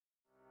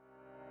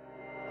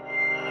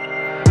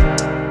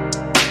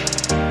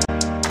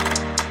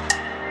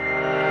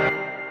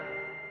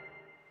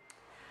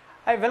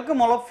I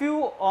welcome all of you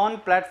on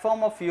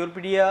platform of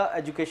YourPedia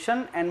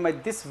Education, and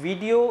this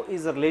video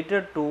is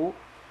related to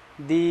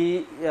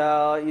the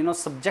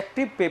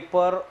subjective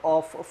paper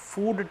of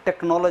food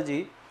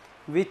technology,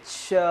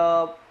 which you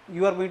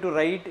are going to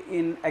write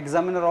in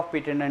examiner of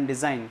patent and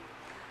design.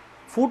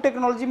 Food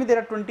technology में there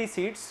are 20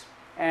 seats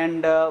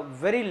and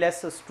very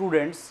less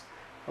students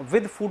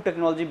with food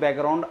technology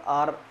background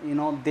are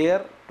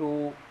there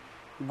to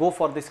go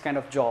for this kind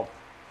of job,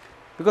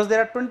 because there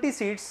are 20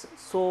 seats.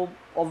 So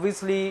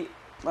obviously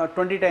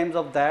 20 times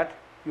of that,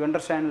 you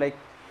understand, like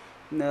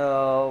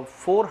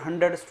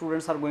 400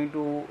 students are going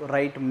to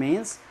write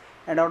mains,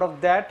 and out of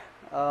that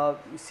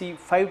you see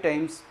 5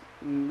 times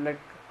like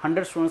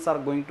 100 students are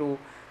going to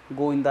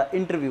go in the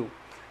interview.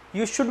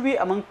 You should be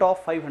among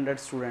top 500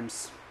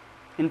 students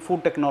in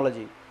food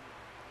technology.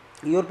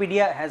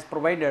 YourPedia has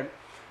provided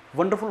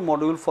wonderful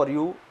module for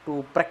you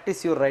to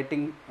practice your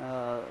writing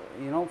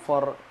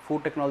for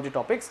food technology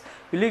topics.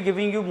 We'll be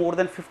giving you more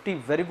than 50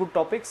 very good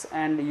topics,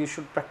 and you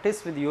should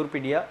practice with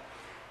YourPedia,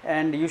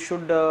 and you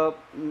should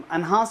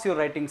enhance your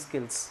writing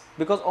skills,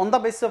 because on the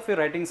basis of your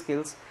writing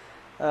skills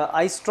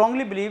I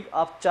strongly believe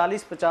आप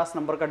 40-50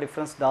 number का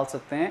difference डाल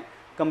सकते हैं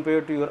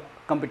compared to your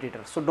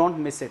competitor. So don't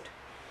miss it.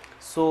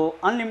 So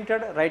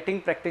unlimited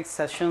writing practice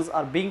sessions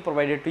are being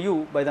provided to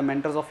you by the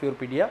mentors of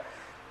YourPedia.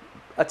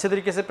 अच्छे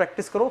तरीके से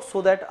practice करो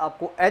so that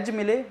आपको एज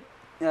मिले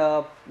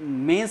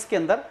मेंस के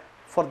अंदर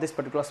फॉर दिस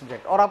पर्टिकुलर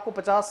सब्जेक्ट, और आपको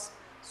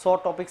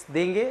 50-100 टॉपिक्स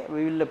देंगे.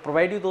 We will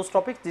provide you those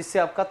topics जिससे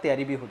आपका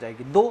तैयारी भी हो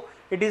जाएगी. दो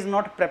it is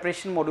not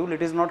preparation module,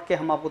 it is not कि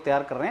हम आपको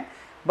तैयार कर रहे हैं,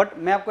 बट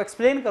मैं आपको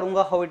एक्सप्लेन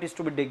करूंगा how it is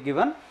to be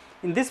given.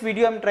 In this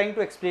video I am trying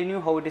to explain you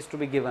how it is to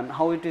be given,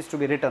 how it is to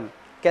be written,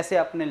 कैसे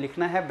आपने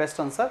लिखना है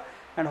best answer,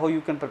 and how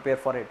you can prepare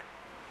for it.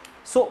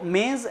 So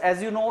mains,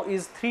 as you know,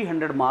 is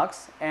 300 marks,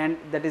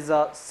 and that is a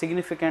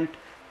significant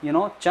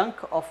chunk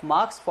of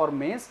marks for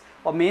mains.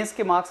 और mains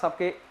के marks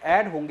आपके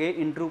add होंगे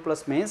interview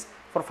plus mains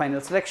for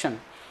final selection.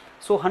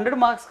 So 100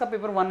 marks का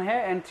paper 1 है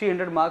and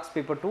 300 marks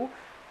paper 2.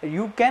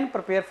 You can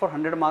prepare for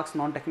 100 marks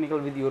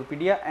non-technical with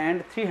YourPedia,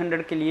 and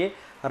 300 के लिए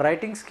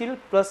writing skill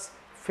plus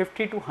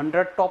 50 to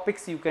 100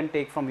 topics you can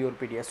take from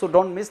YourPedia. So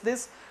don't miss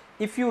this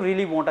if you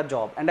really want a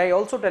job. And I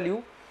also tell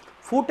you,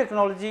 food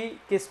technology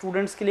के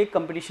students के लिए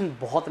competition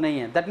बहुत नहीं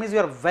है. That means you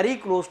are very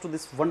close to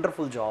this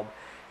wonderful job.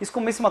 इसको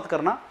miss मत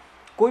करना,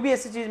 कोई भी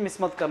ऐसी चीज़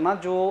मिस मत करना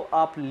जो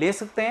आप ले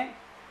सकते हैं,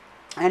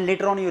 and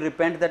later on you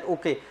repent that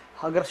okay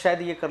अगर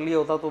शायद ये कर लिया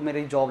होता तो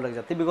मेरी जॉब लग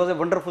जाती, बिकॉज ए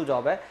वंडरफुल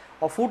जॉब है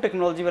और फूड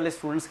टेक्नोलॉजी वाले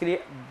स्टूडेंट्स के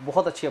लिए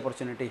बहुत अच्छी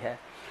अपॉर्चुनिटी है.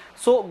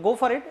 सो go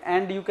for it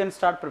and you can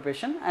start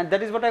preparation, and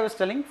that is what I was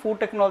telling. Food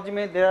technology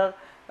में there are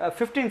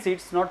 15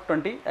 seats, not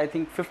 20. I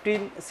think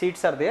 15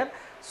 seats are there.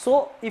 So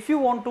if you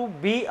want to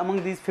be among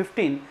these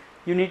 15,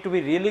 you need to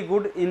be really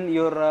good in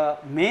your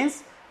mains,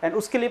 and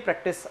उसके लिए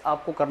practice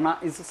आपको करना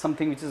is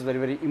something which is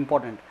very very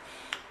important.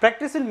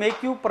 Practice will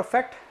make you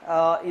perfect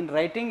in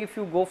writing if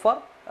you go for,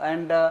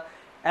 and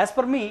as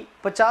per me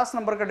 50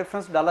 number का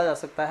difference डाला जा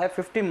सकता है.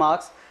 50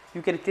 marks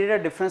you can create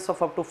a difference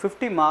of up to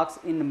 50 marks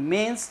in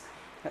mains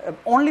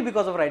only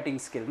because of writing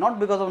skill, not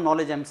because of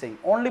knowledge. I am saying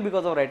only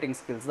because of writing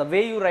skills. The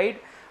way you write,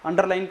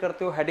 underline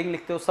करते हो, heading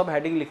लिखते हो, सब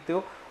heading लिखते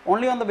हो,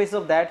 only on the basis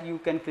of that you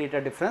can create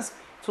a difference.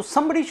 So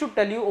somebody should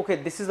tell you, okay,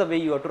 this is the way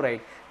you have to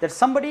write. That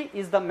somebody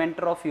is the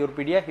mentor of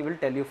YourPedia, he will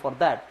tell you for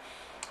that.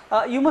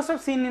 You must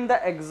have seen in the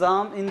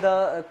exam, in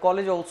the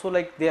college also,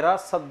 like there are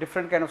some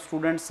different kind of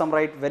students. Some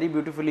write very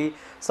beautifully,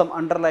 some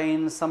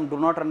underline, some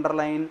do not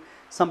underline,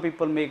 some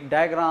people make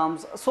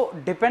diagrams. So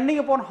depending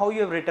upon how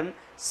you have written,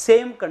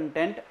 same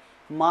content,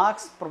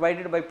 marks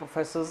provided by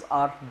professors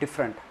are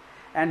different,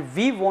 and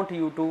we want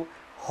you to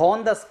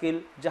hone the skill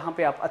जहाँ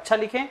पे आप अच्छा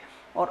लिखें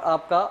और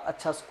आपका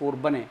अच्छा score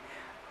बने.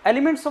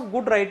 Elements of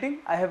good writing,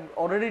 I have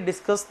already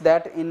discussed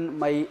that in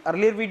my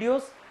earlier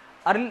videos.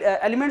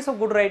 Elements of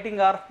good writing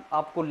are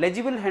आपको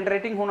legible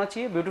handwriting होना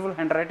चाहिए, beautiful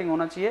handwriting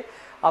होना चाहिए,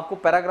 आपको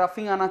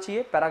paragraphing आना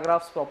चाहिए,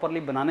 paragraphs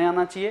properly बनाने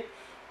आना चाहिए,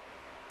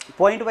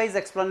 point wise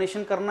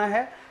explanation करना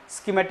है,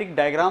 schematic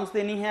diagrams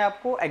देनी है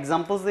आपको,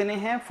 examples देने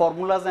हैं,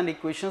 formulas and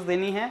equations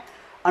देनी है,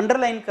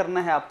 underline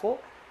करना है आपको,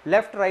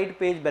 लेफ्ट राइट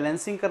पेज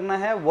बैलेंसिंग करना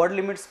है, वर्ड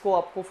लिमिट्स को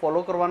आपको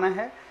फॉलो करवाना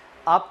है,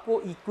 आपको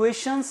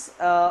इक्वेशंस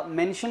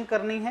मेंशन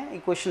करनी है,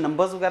 इक्वेशन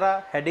नंबर्स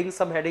वगैरह, हेडिंग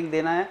सब हेडिंग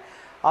देना है,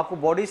 आपको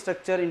body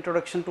structure,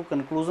 introduction to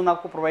conclusion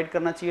आपको प्रोवाइड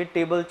करना चाहिए,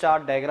 टेबल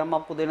चार्ट डायग्राम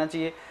आपको देना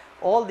चाहिए.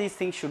 All these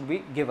things should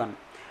be given.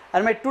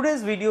 And my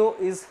today's video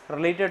is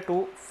related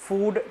to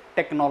food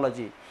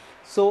technology.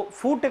 So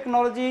food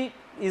technology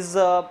is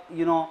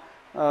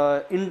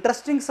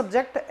interesting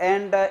subject,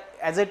 and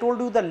as I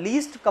told you, the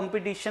least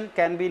competition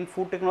can be in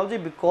food technology,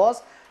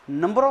 because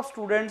number of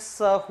students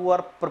who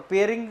are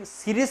preparing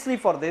seriously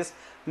for this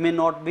may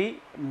not be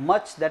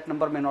much, that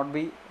number may not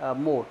be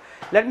more.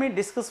 Let me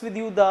discuss with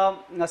you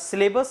the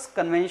syllabus.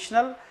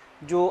 conventional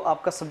जो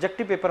आपका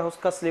subjective paper है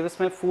उसका syllabus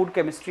में food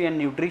chemistry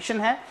and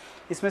nutrition है.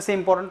 इसमें से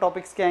important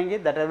topics क्या आएंगे,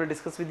 that I will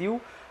discuss with you.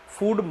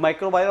 food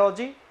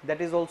microbiology,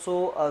 that is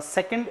also a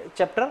second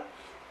chapter.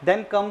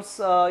 Then comes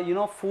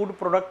food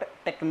product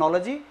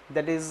technology,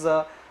 that is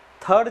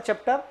third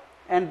chapter,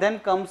 and then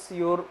comes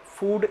your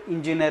food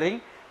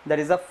engineering, that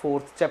is the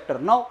 4th chapter.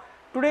 Now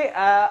today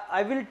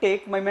I will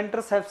take, my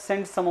mentors have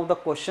sent some of the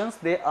questions,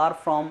 they are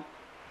from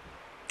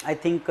I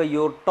think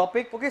your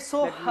topic. Okay,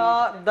 so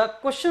the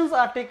questions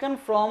are taken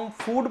from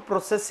food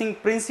processing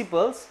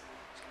principles,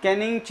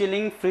 canning,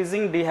 chilling,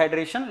 freezing,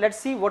 dehydration. Let's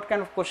see what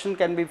kind of question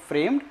can be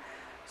framed.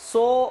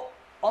 So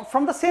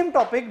from the same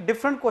topic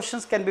different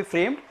questions can be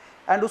framed,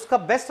 and uska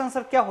best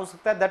answer kya ho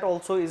sakta hai, that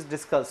also is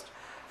discussed.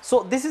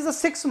 So this is a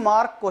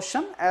 6-mark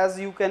question, as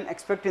you can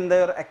expect in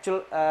their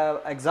actual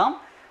exam.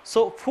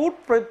 So food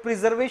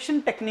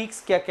preservation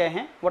techniques kya kya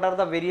hain, what are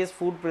the various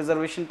food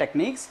preservation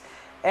techniques,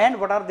 and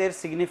what are their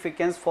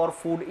significance for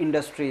food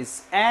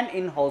industries and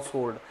in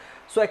household.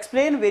 So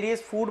explain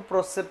various food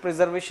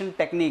preservation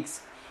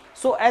techniques.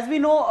 So as we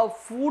know,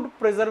 food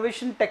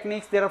preservation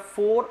techniques, there are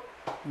 4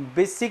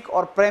 basic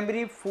or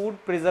primary food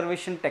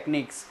preservation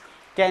techniques: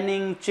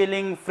 canning,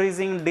 chilling,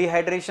 freezing,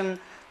 dehydration.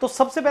 तो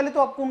सबसे पहले तो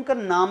आपको उनका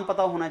नाम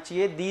पता होना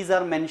चाहिए. These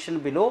are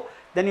mentioned below.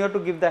 Then you have to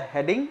give the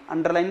heading,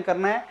 underline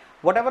करना है.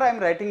 Whatever I am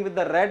writing with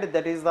the red,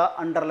 that is the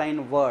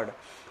underline word.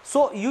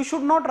 So you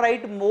should not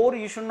write more,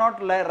 you should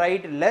not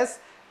write less,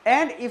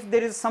 and if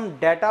there is some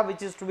data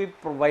which is to be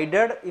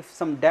provided, if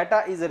some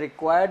data is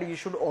required, you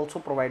should also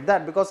provide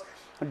that, because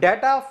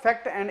data,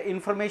 fact and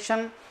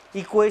information,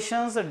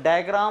 equations,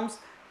 diagrams,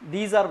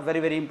 these are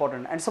very, very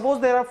important. And suppose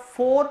there are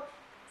 4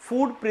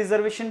 food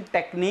preservation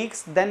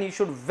techniques, then you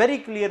should very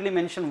clearly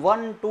mention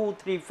 1, 2,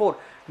 3, 4.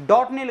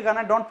 Dot nahi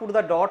lagana, don't put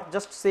the dot,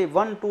 just say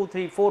 1, 2,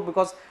 3, 4,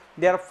 because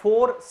there are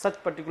 4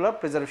 such particular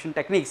preservation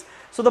techniques.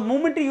 So the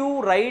moment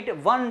you write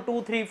 1,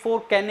 2, 3,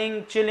 4,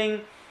 canning, chilling,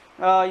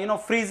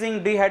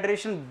 freezing,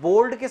 dehydration,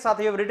 bold ke sath,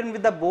 you have written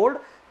with the bold,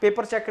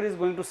 paper checker is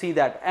going to see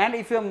that. And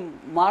if you have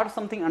marked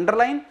something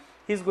underline,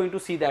 he is going to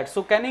see that.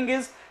 So canning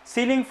is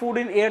sealing food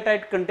in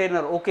airtight container.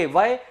 Okay,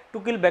 why? To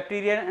kill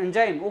bacteria and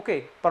enzyme.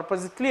 Okay,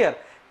 purpose is clear.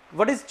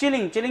 What is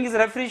chilling? Chilling is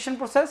refrigeration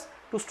process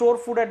to store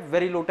food at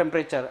very low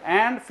temperature,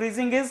 and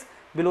freezing is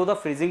below the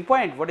freezing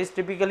point, what is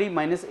typically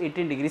minus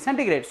 18 degrees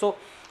centigrade. So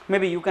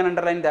maybe you can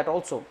underline that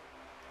also.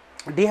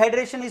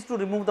 Dehydration is to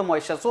remove the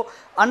moisture. So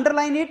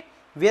underline it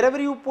wherever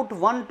you put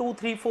 1, 2,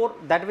 3, 4,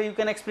 that way you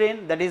can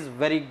explain, that is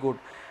very good.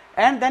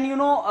 And then you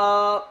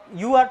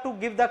are to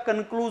give the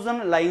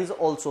conclusion lines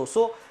also.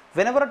 So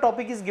whenever a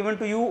topic is given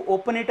to you,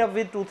 open it up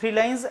with 2-3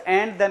 lines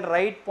and then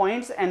write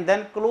points and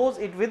then close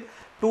it with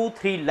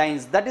 2-3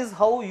 lines. That is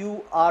how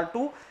you are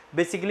to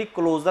basically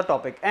close the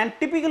topic. And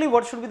typically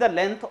what should be the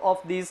length of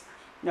these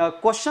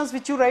questions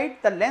which you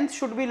write? The length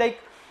should be like,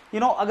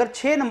 अगर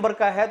 6 number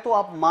का है तो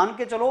आप मान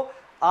के चलो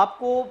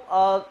आपको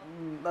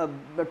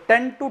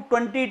 10 to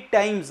 20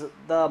 times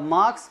the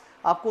marks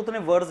आपको उतने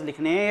वर्ड्स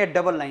लिखने हैं, या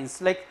डबल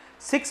लाइंस. लाइक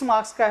 6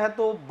 मार्क्स का है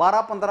तो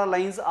 12-15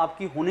 लाइंस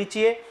आपकी होनी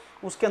चाहिए,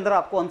 उसके अंदर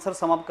आपको आंसर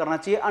सम अप करना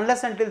चाहिए,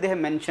 unless until they have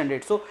mentioned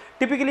it. So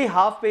typically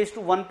half page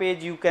to 1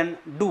 page you can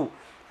do,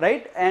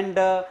 right? And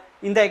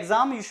in the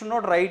exam you should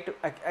not write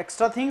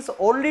extra things,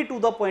 only to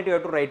the point you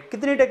have to write.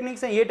 कितनी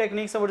techniques हैं, ये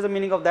techniques हैं, what is the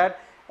meaning of that,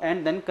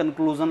 and then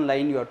conclusion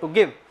line you have to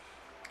give.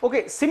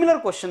 Okay, similar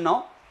question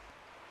now.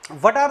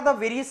 What are the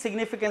various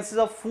significances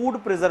of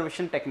food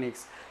preservation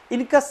techniques?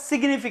 इनका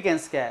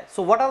significance क्या है?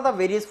 So what are the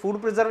various food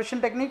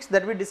preservation techniques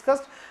that we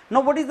discussed?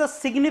 Now what is the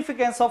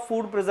significance of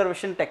food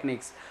preservation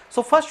techniques?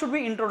 So first should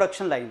be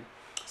introduction line.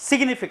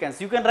 Significance,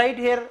 you can write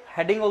here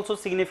heading also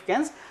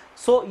significance.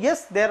 So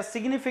yes, they are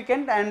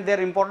significant and they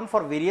are important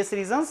for various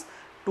reasons,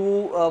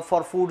 to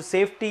for food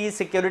safety,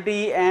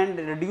 security, and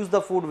reduce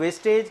the food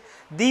wastage.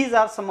 These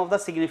are some of the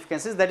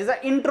significances. That is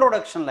the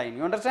introduction line,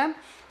 you understand?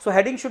 So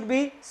heading should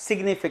be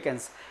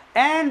significance,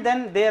 and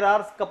then there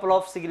are couple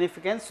of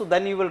significance. So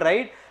then you will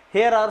write,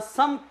 here are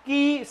some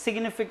key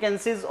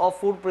significances of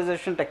food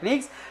preservation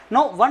techniques.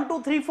 Now 1,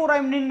 2, 3, 4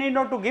 I need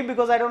not to give,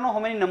 because I don't know how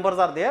many numbers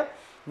are there.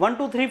 1,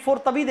 2, 3, 4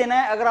 तभी देना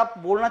है अगर आप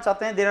बोलना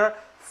चाहते हैं there are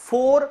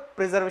 4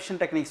 preservation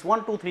techniques,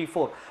 1, 2, 3,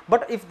 4.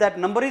 But if that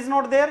number is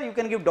not there, you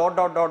can give dot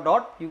dot dot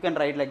dot, you can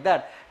write like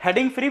that.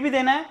 Heading free भी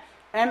देना है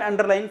and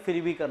underline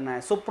free भी करना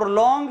है. So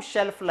prolonged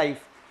shelf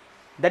life,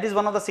 that is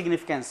one of the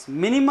significance.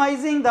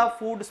 Minimizing the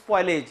food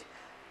spoilage,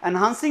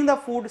 enhancing the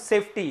food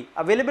safety,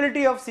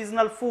 availability of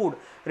seasonal food,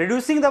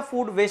 reducing the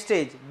food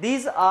wastage.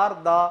 These are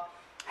the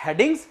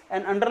headings,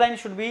 and underline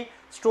should be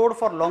stored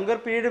for longer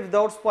period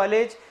without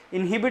spoilage,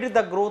 inhibit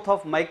the growth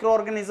of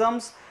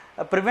microorganisms,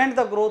 prevent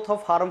the growth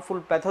of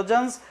harmful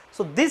pathogens.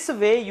 So this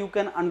way you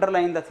can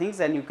underline the things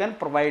and you can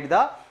provide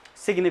the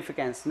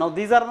significance. Now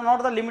these are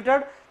not the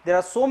limited, there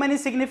are so many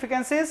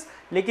significances,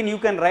 lekin you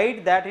can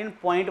write that in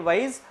point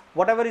wise.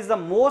 Whatever is the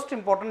most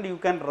important, you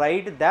can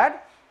write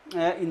that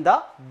in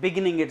the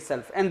beginning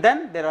itself. And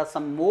then there are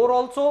some more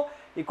also: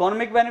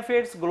 economic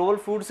benefits, global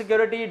food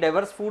security,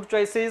 diverse food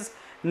choices,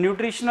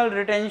 nutritional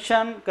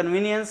retention,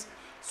 convenience.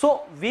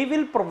 So we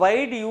will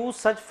provide you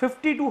such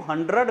 50 to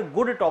 100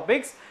 good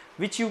topics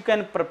which you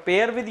can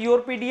prepare with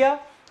YourPedia,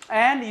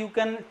 and you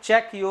can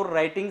check your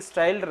writing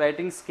style,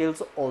 writing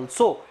skills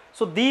also.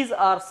 So these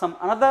are some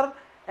another.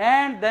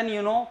 And then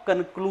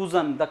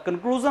conclusion, the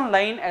conclusion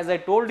line, as I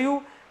told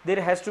you,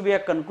 there has to be a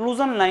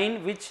conclusion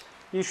line which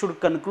you should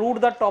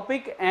conclude the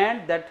topic,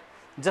 and that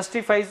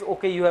justifies,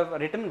 okay, you have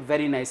written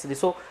very nicely.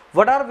 So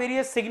what are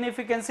various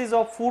significances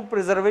of food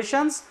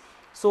preservations?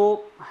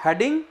 So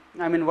heading,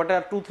 I mean what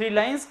are 2-3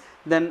 lines,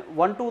 then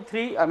 1 2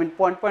 3, I mean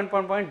point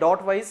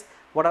dot wise,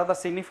 what are the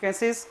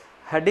significances,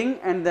 heading,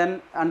 and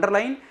then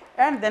underline,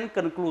 and then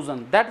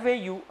conclusion. That way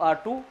you are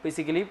to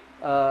basically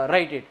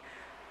write it.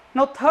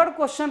 Now third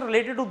question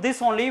related to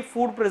this only,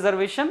 food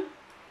preservation.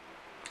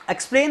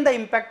 Explain the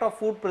impact of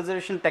food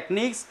preservation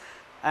techniques,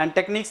 and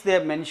techniques they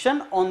have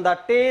mentioned on the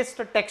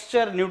taste,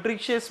 texture,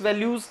 nutritious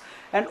values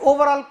and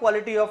overall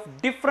quality of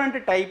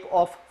different type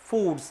of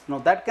foods. Now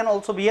that can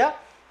also be a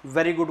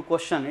very good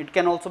question. It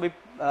can also be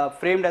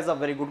framed as a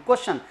very good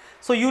question.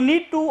 So you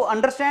need to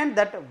understand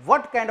that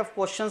what kind of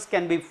questions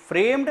can be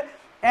framed,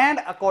 and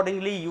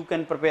accordingly you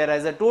can prepare.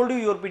 As I told you,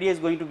 YourPedia is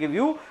going to give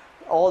you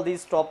all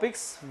these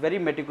topics very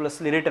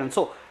meticulously written.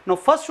 So now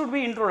first should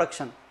be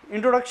introduction.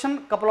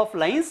 Introduction, couple of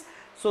lines.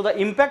 So the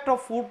impact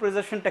of food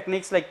preservation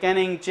techniques like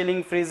canning,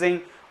 chilling,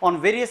 freezing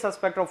on various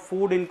aspects of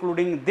food,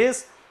 including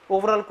this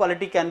overall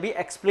quality, can be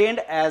explained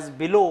as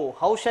below.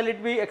 How shall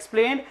it be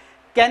explained?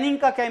 Canning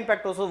का क्या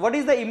impact हो? So what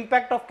is the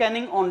impact of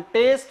canning on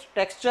taste,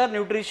 texture,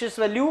 nutritious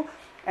value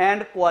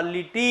and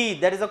quality?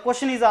 That is a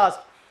question is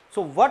asked.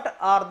 So what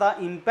are the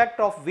impact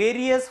of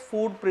various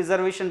food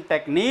preservation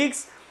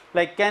techniques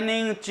like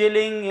canning,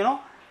 chilling,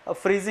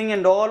 freezing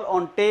and all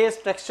on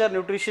taste, texture,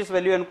 nutritious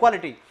value and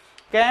quality?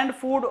 Canned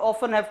food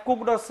often have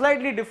cooked or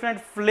slightly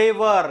different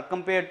flavor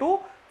compared to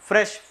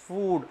fresh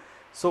food.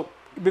 So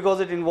because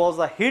it involves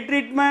a heat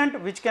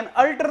treatment which can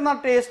alter the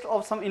taste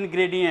of some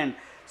ingredient.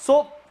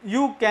 So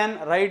you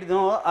can write,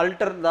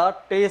 alter the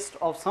taste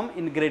of some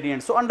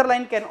ingredient. So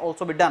underline can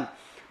also be done.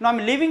 Now I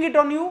am leaving it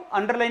on you.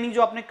 Underlining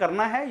जो आपने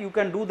करना है, you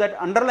can do that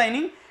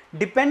underlining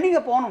depending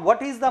upon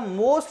what is the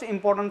most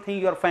important thing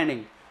you are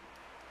finding.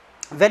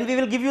 When we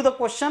will give you the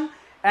question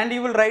and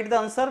you will write the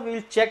answer, we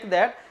will check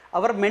that.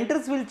 Our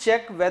mentors will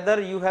check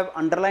whether you have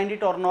underlined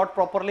it or not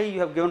properly, you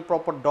have given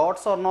proper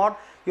dots or not,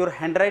 your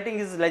handwriting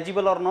is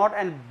legible or not.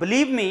 And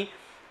believe me,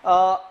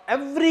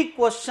 every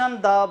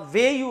question, the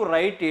way you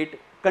write it,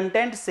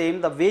 content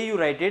same, the way you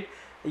write it,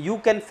 you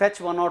can fetch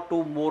 1 or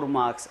 2 more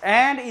marks,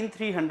 and in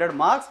 300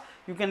 marks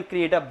you can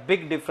create a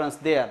big difference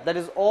there. That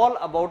is all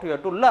about you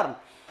have to learn.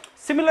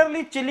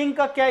 Similarly, chilling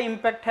का क्या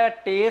impact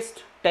है?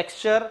 Taste,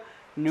 texture,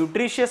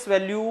 nutritious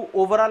value,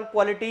 overall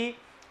quality.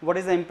 What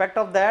is the impact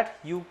of that?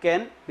 You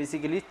can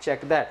basically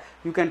check that.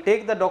 You can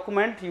take the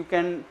document, you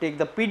can take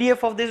the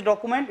PDF of this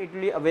document, it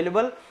will be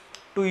available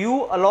to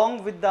you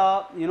along with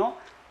the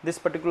this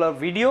particular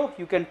video.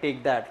 You can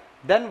take that.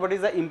 Then what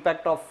is the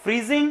impact of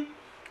freezing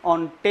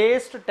on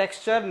taste,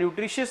 texture,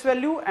 nutritious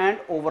value and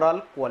overall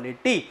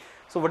quality?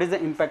 So what is the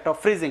impact of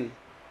freezing?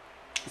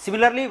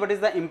 Similarly, what is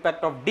the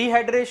impact of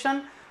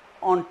dehydration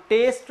on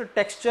taste,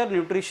 texture,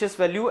 nutritious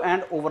value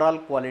and overall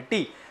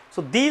quality?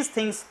 So these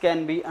things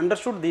can be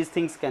understood, these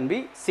things can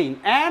be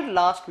seen. And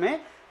last mein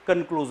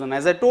conclusion.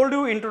 As I told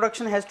you,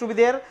 introduction has to be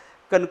there,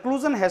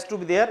 conclusion has to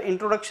be there.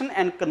 Introduction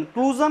and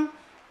conclusion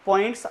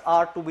points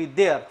are to be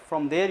there.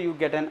 From there you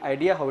get an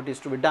idea how it is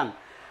to be done.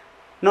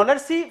 Now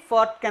let's see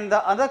what can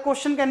the other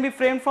question can be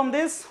framed from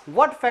this.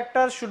 What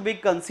factors should be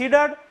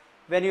considered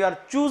when you are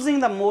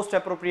choosing the most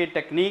appropriate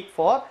technique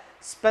for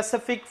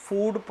specific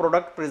food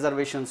product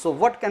preservation? So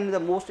what can be the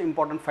most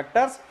important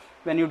factors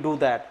when you do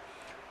that?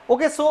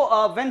 Okay,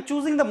 so when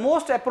choosing the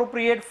most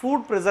appropriate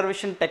food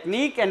preservation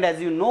technique, and as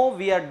you know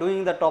we are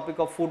doing the topic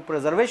of food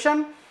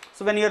preservation.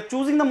 So when you are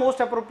choosing the most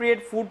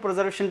appropriate food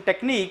preservation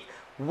technique,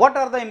 what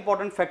are the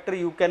important factors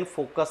you can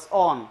focus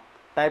on?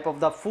 Type of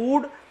the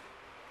food,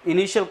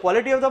 initial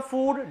quality of the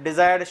food,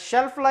 desired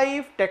shelf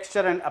life,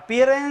 texture and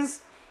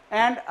appearance,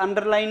 and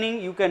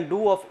underlining you can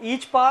do of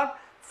each part,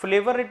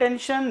 flavor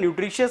retention,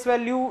 nutritious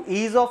value,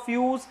 ease of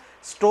use,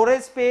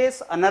 storage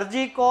space,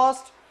 energy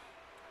cost,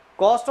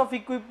 cost of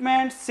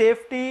equipment,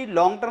 safety,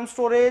 long-term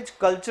storage,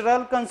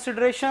 cultural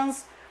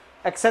considerations,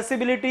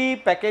 accessibility,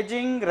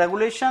 packaging,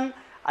 regulation.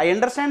 I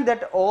understand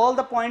that all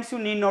the points you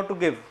need not to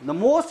give. The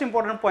most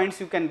important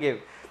points you can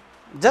give.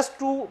 Just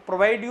to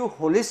provide you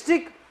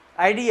holistic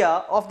idea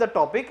of the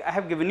topic, I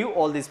have given you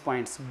all these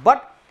points.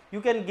 But you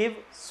can give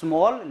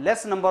small,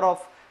 less number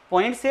of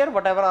points here.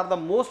 Whatever are the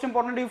most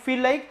important you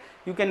feel like,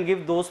 you can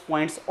give those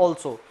points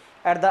also.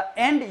 At the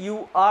end,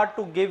 you are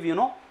to give,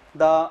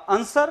 the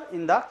answer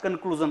in the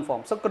conclusion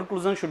form. So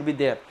conclusion should be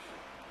there.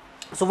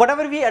 So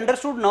whatever we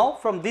understood now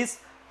from this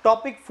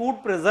topic, food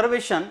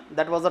preservation,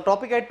 that was the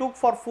topic I took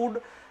for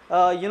food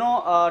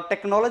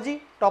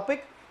technology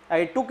topic.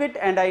 I took it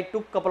and I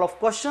took couple of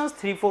questions,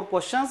 3-4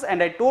 questions,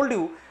 and I told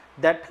you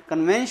that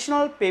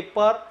conventional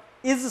paper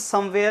is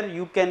somewhere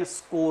you can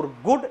score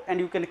good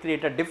and you can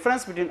create a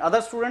difference between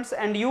other students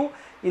and you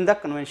in the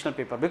conventional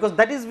paper, because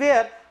that is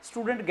where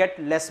student get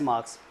less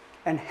marks,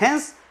 and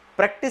hence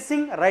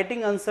practicing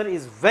writing answer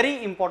is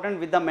very important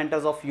with the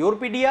mentors of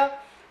YourPedia.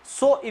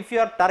 So if you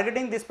are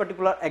targeting this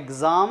particular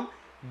exam,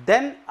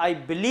 then I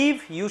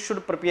believe you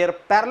should prepare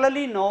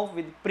parallelly now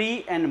with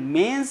pre and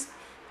mains,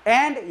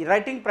 and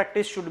writing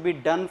practice should be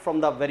done from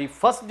the very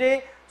first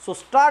day, So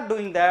start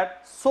doing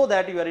that so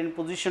that you are in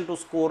position to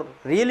score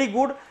really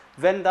good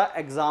when the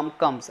exam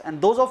comes.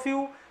 And those of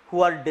you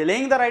who are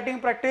delaying the writing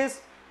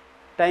practice,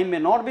 time may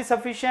not be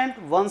sufficient.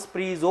 Once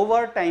pre is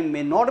over, time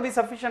may not be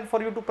sufficient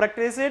for you to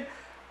practice it.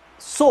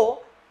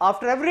 So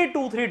after every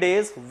 2-3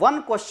 days,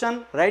 one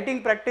question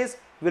writing practice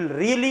will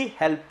really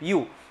help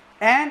you,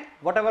 and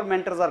whatever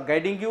mentors are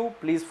guiding you,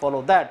 please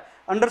follow that.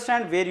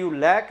 Understand where you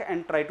lack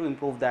and try to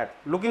improve that.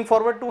 Looking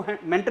forward to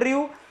mentor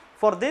you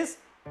for this.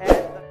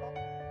 And